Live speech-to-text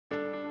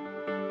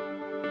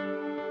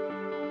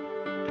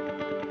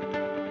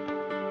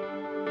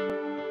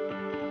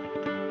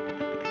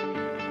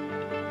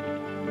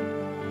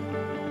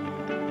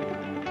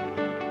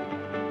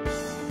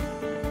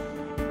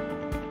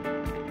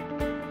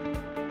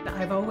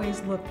I've always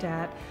looked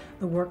at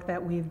the work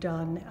that we've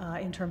done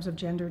in terms of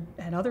gender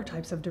and other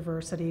types of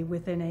diversity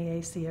within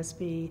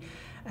AACSB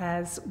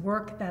as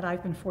work that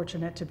I've been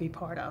fortunate to be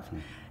part of.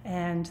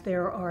 And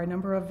there are a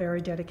number of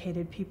very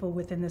dedicated people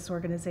within this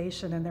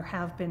organization, and there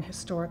have been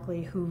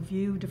historically, who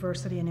view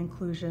diversity and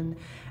inclusion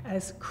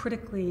as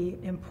critically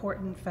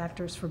important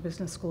factors for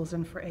business schools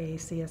and for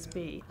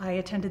AACSB. I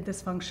attended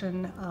this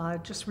function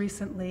just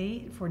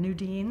recently for new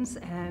deans,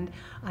 and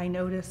I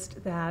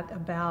noticed that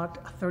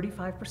about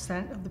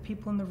 35% of the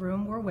people in the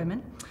room were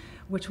women,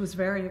 which was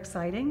very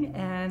exciting,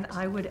 and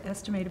I would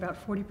estimate about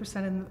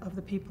 40% of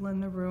the people in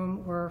the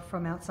room were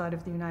from outside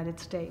of the United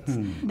States.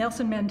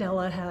 Nelson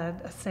Mandela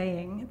had a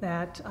saying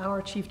that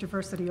our Chief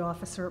Diversity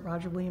Officer at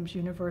Roger Williams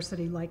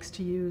University likes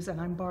to use, and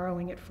I'm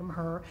borrowing it from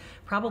her,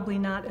 probably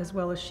not as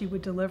well as she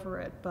would deliver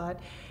it, but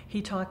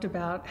he talked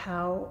about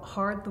how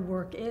hard the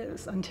work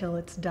is until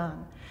it's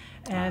done.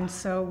 And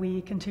so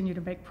we continue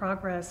to make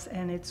progress,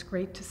 and it's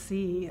great to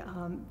see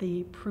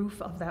the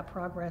proof of that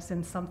progress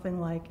in something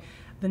like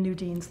the New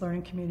Dean's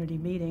Learning Community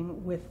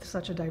meeting with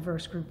such a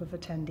diverse group of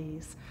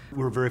attendees.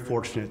 We're very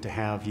fortunate to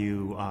have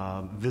you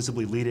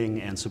visibly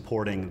leading and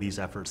supporting these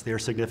efforts. They're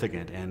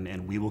significant,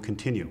 and we will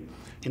continue.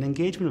 In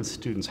engagement with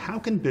students, how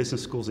can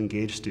business schools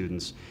engage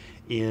students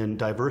in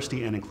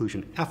diversity and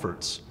inclusion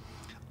efforts,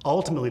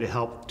 ultimately to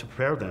help to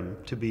prepare them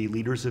to be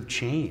leaders of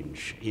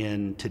change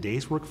in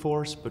today's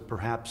workforce, but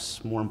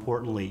perhaps more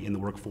importantly in the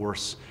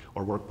workforce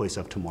or workplace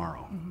of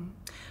tomorrow?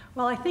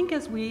 Well, I think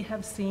as we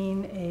have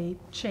seen a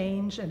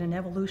change and an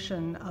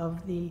evolution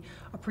of the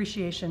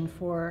appreciation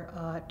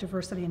for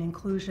diversity and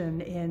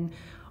inclusion in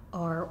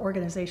our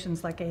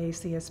organizations like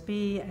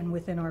AACSB and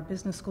within our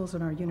business schools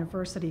and our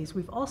universities,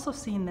 we've also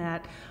seen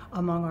that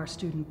among our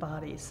student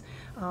bodies.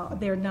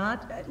 They're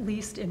not, at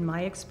least in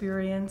my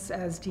experience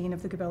as Dean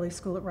of the Gabelli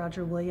School at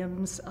Roger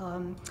Williams,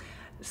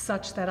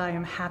 such that I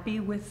am happy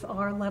with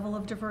our level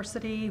of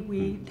diversity.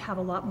 We have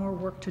a lot more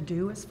work to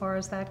do as far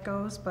as that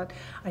goes, but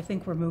I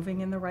think we're moving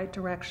in the right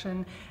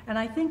direction. And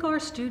I think our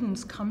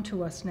students come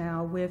to us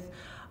now with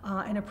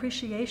an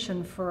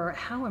appreciation for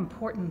how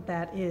important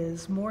that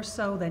is, more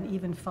so than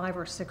even 5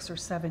 or 6 or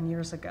 7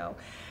 years ago.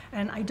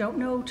 And I don't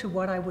know to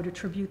what I would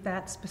attribute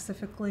that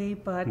specifically,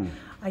 but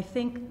I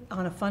think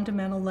on a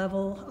fundamental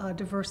level,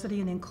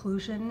 diversity and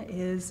inclusion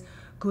is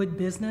good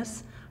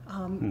business.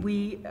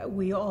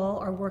 We all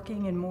are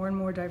working in more and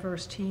more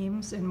diverse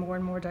teams, in more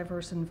and more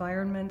diverse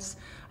environments.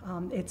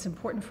 It's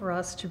important for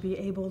us to be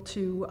able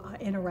to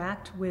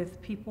interact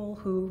with people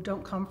who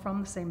don't come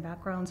from the same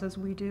backgrounds as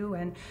we do,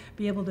 and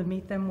be able to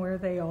meet them where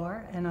they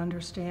are and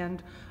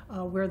understand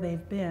where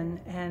they've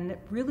been, and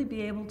really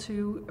be able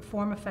to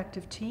form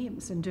effective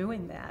teams in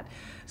doing that.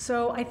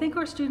 So I think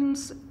our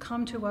students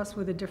come to us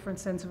with a different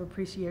sense of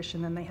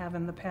appreciation than they have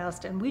in the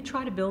past, and we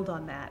try to build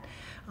on that.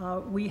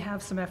 We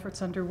have some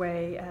efforts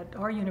underway at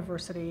our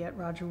university, at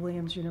Roger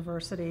Williams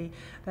University,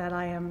 that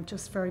I am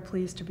just very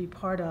pleased to be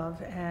part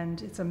of,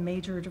 and it's a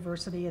major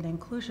diversity and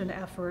inclusion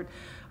effort,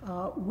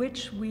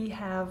 which we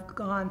have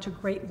gone to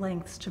great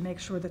lengths to make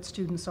sure that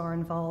students are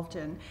involved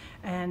in.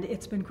 And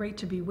it's been great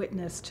to be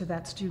witness to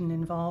that student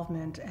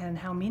involvement and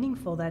how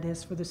meaningful that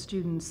is for the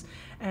students,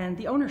 and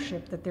the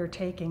ownership that they're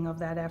taking of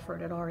that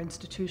effort at our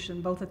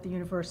institution, both at the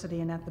university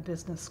and at the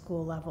business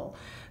school level.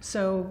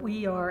 So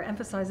we are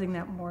emphasizing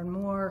that more and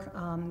more.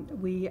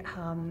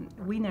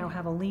 We now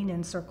have a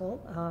lean-in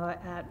circle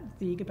at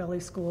the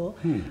Gabelli School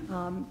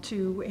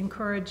to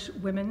encourage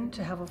women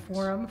to have a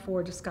forum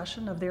for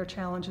discussion of their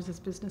challenges as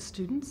business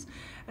students.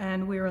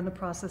 And we're in the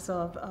process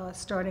of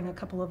starting a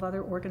couple of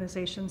other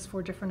organizations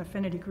for different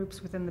affinity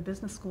groups within the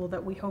business school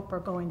that we hope are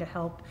going to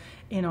help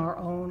in our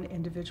own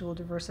individual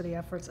diversity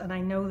efforts. And I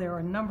know there are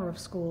a number of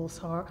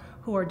schools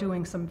who are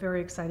doing some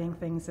very exciting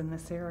things in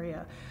this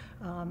area.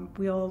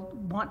 We all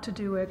want to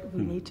do it,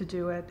 we need to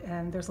do it,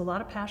 and there's a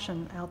lot of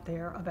passion out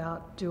there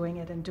about doing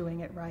it and doing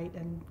it right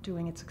and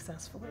doing it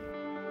successfully.